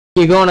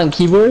You going on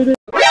keyboard?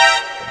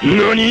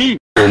 NANI?!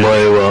 お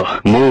前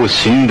はもう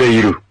死んでい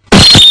る。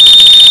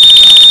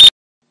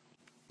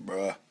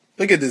 Bruh,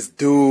 look at this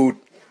dude.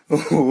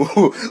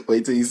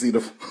 Wait till you see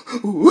the.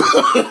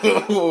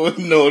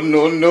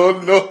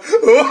 No.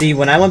 See,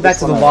 when I went back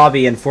to the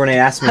lobby and Fortnite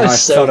asked me how I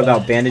felt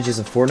about bandages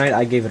in Fortnite,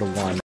 I gave it a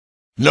 1.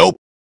 Nope.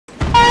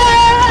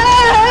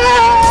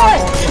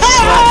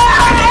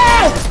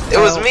 It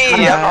was me.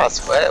 I'm not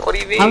sweat. What do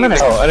you mean? I'm gonna.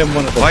 Oh, I didn't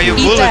want to. Why are you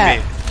bullying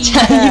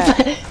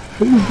me?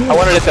 I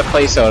wanted it to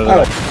play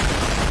so.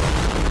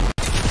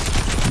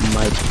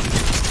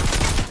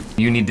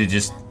 You need to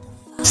just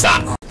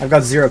stop. I've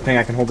got 0 ping,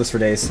 I can hold this for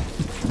days.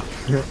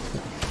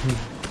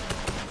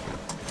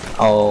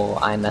 Oh,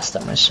 I messed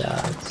up my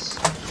shots.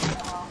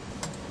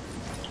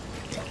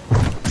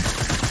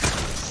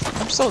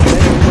 I'm so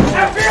dead.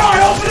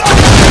 FBI, open up!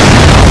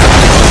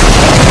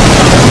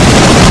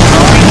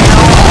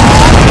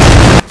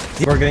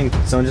 We're getting.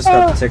 Someone just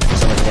got ticked for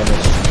so much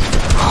damage.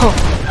 Oh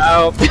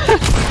no.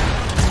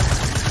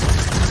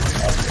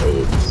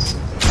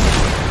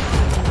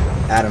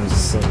 Adam's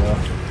so low.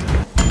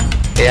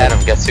 Hey Adam,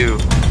 guess who?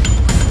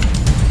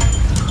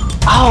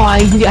 Oh, I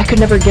could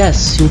never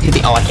guess who could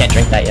be. Oh, I can't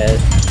drink that yet.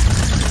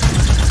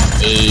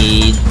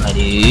 Hey, my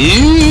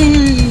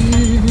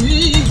dude.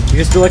 You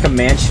just build like a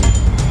mansion.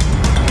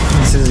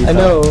 I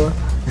know.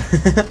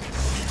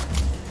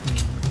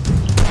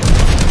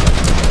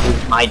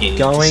 My dude.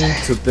 Going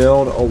to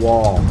build a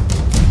wall.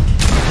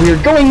 We're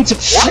going to.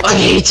 I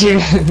hate you.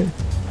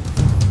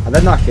 I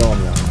better not kill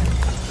him though.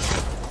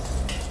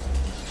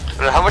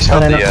 How much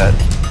health do you at?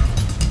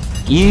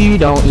 You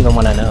don't even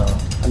want to know.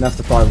 Enough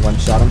to probably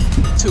one-shot him.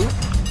 2.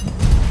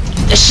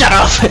 Just shut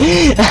up!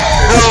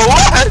 No,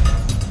 what?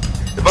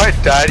 If I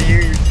die to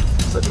you, you're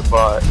such a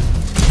bot.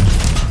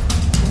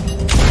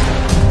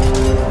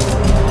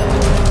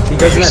 He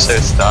goes in You're that. so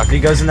stuck. He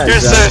goes in that. You're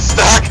zone. so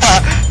stuck.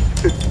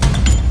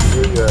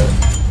 You're good.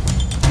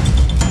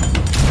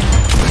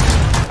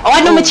 Oh,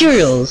 I know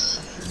materials!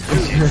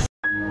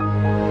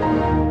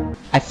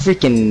 I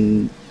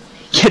freaking...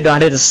 You know, I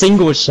did a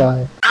single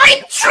shot.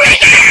 I'm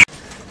triggered!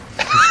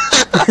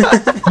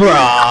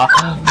 Bruh.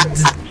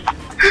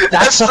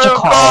 That's such so a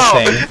Carl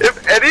thing. If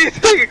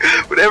anything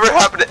would ever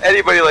happen to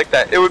anybody like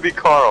that, it would be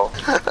Carl.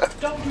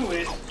 Don't do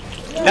it.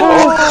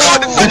 Oh,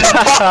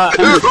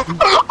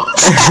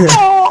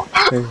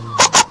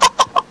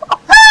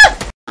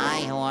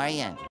 Hi, how are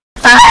you?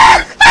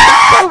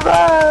 so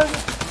bad.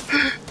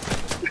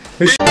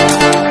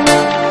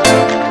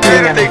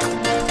 Anything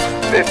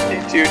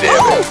 52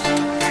 damage.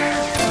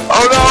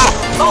 Oh no!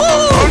 Oh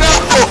no!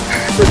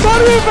 It's not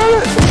even a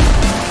minute!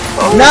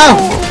 Oh, No!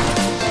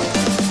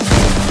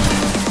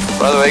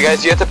 By the way,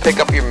 guys, you have to pick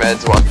up your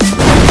meds while.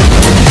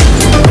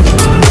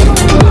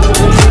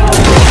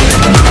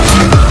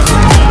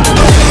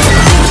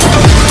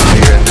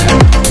 You're in there.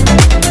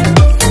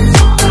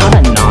 How did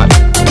I not?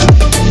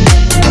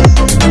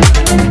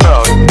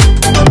 Oh.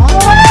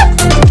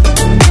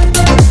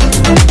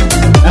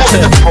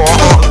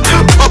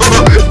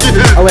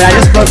 Oh wait, I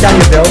just broke down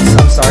your builds.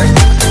 I'm sorry.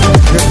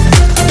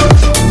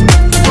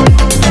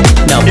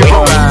 No,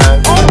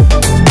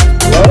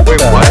 Wait,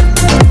 what?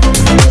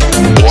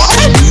 What?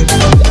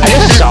 I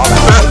just saw that.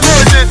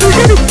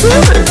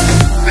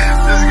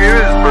 This game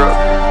is broke.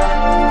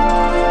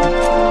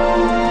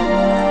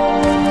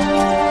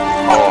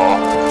 Oh.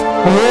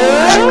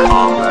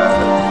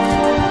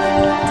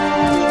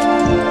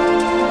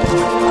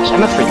 Gosh,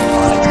 I'm a freaking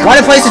bot. Why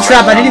did I place a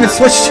trap? I didn't even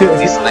switch to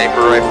it.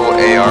 Sniper rifle, AR,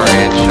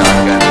 and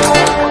shotgun. Oh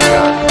my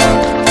god.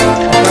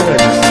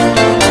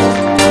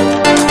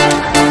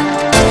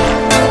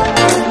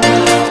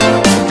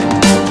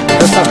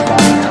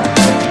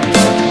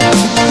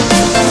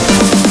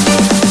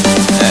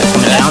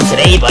 Coming down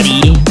today,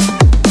 buddy.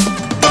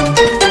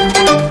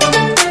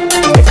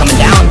 They're coming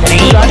down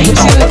today, I buddy. can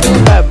see the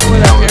dude that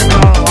put out here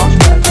on a launch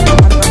pad. I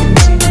don't know if you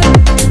see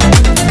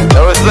him.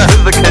 That was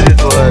the kid's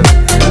blood.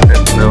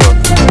 That's Noah.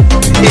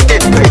 He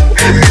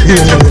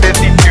took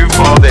 52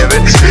 fall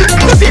damage.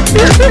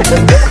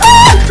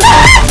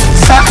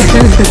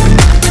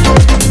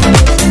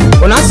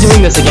 We're not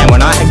doing this again. We're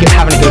not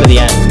having to go to the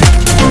end.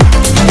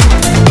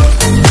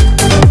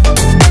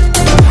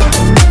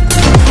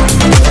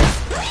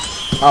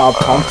 Oh,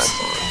 pumps.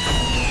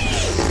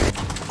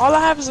 All I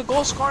have is a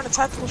gold scar and a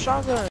tactical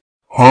shotgun.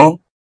 Huh?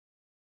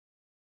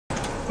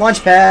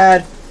 Launch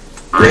pad.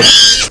 I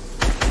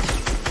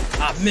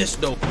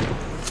missed though.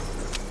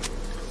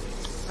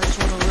 I just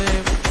wanna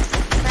live.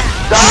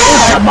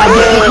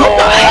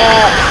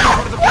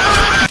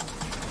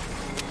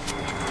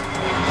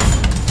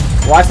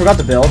 Well, I forgot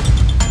to build.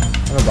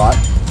 I'm a bot.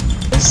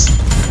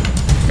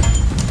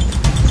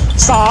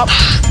 Stop.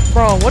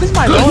 Bro, what is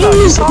my loadout?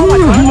 You saw my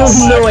guns?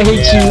 No, I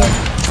hate you.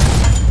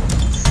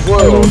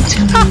 Whoa.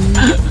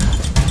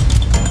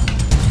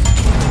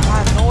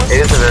 I It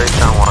is a very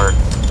strong word.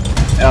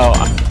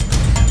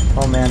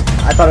 Oh man,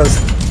 I thought I was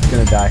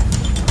gonna die.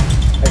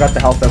 I got the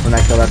health up when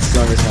I killed that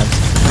stone response.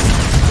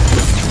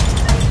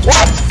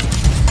 What?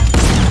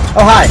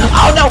 Oh hi!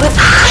 Oh no!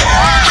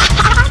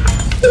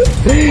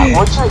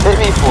 What should I hit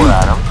me for,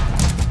 Adam?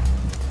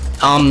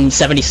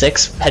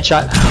 76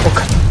 headshot.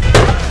 Okay.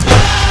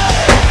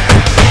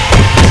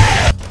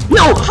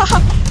 No!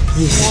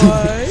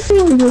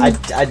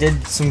 I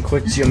did some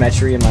quick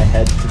geometry in my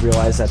head to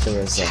realize that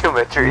there was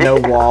no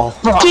wall.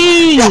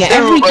 Dang!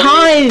 Every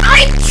time!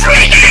 I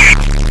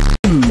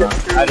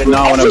did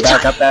not want to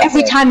back up that.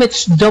 Every time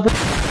it's double.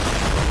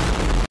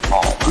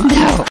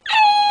 No.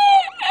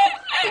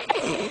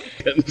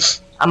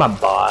 I'm a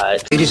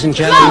bot. Ladies and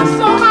gentlemen,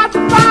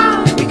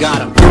 we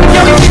got him.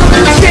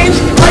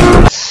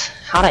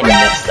 How'd I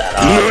mess that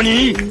up?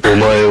 お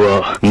前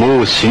は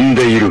もう死ん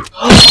でいる。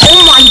 Oh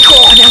my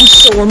god, I'm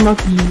so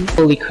unlucky.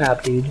 Holy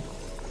crap, dude.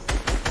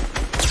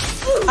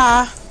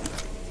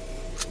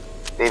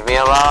 Leave me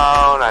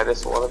alone. I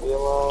just want to be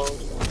alone.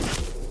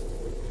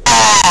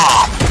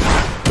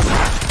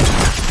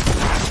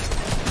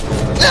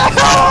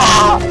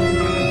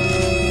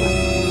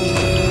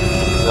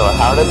 So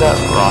how did that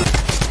rock?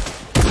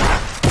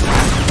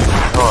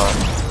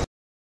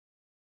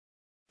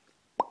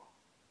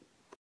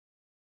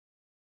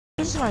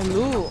 This is my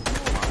loot.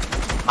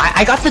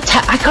 I got the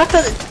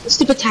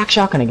stupid tac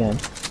shotgun again.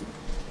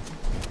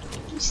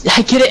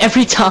 I get it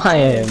every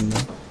time.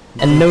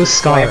 And no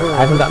scar. I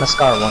haven't gotten a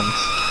scar once.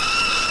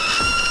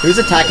 Who's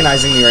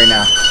antagonizing me right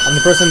now? I'm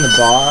the person in the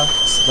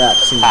box that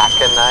seems...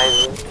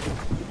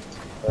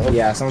 Antagonizing?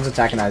 Yeah, someone's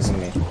antagonizing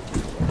me.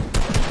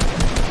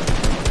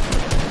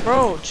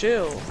 Bro,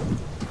 chill.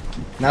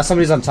 Now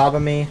somebody's on top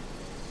of me.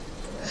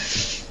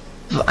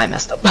 I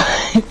messed up.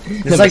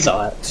 There's like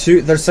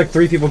there's like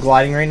 3 people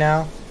gliding right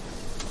now.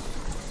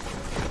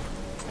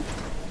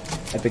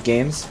 Epic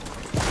Games.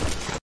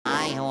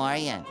 Hi, how are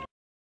you?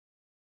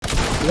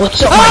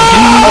 What's up,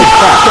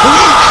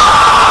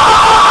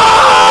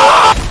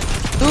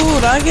 Oh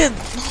Dude, I get.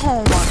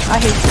 Oh my. I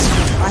hate this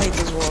world. I hate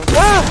this world.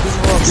 This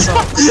world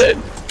sucks.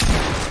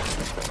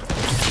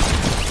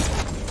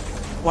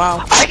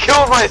 Wow. I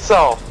killed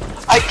myself!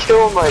 I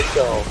killed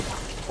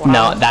myself! Wow.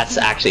 No, that's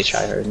actually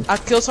tryhard. I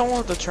killed someone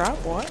with a trap?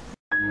 What?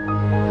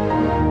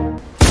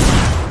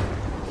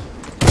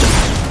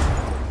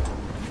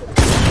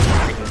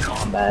 Freaking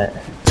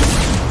combat.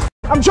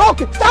 I'm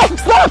joking! Stop!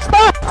 Stop!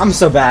 Stop! I'm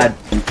so bad.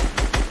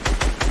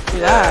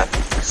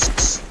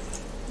 Relax.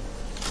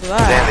 Damn,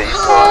 Relax. you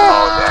fought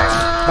all day.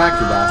 Back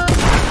to that.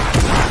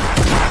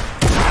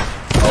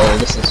 Oh,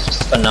 this is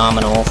just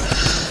phenomenal.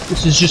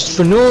 This is just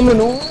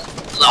phenomenal.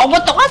 Oh,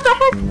 what the heck?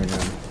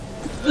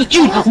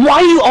 Dude, why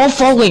are you all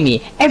following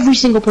me? Every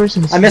single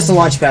person is. I missed the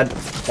launch pad.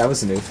 That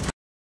was a noof.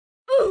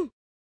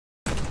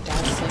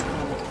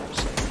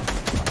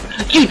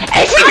 Dude,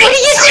 everybody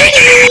is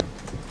shooting me!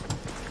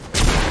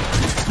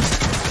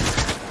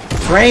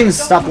 Frames,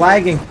 stop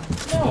lagging.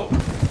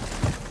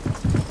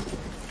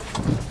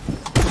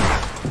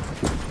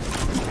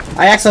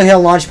 I actually hit a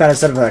launch pad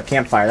instead of a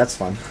campfire. That's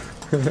fun.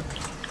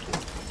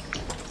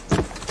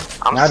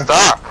 I'm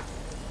stuck.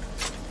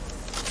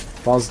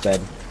 Ball's dead.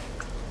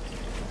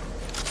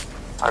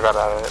 I got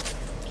out of it.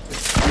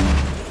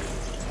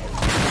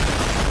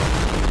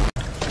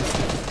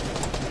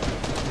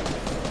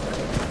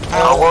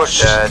 Oh, we're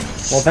dead.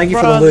 Well, thank you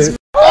for the loot.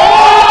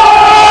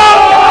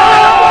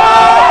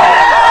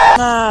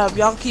 Nah,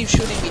 y'all keep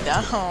shooting me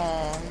down.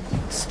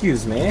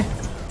 Excuse me.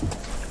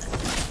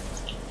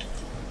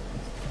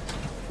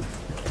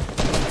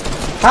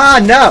 Ah,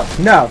 no,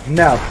 no,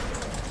 no.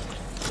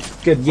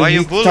 Good,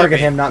 you target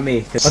him, not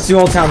me. Let's do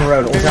Old Town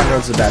Road. Old Town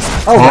Road's the best.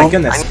 Oh my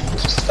goodness.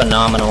 It's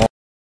phenomenal.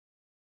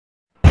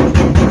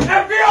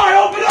 FBI!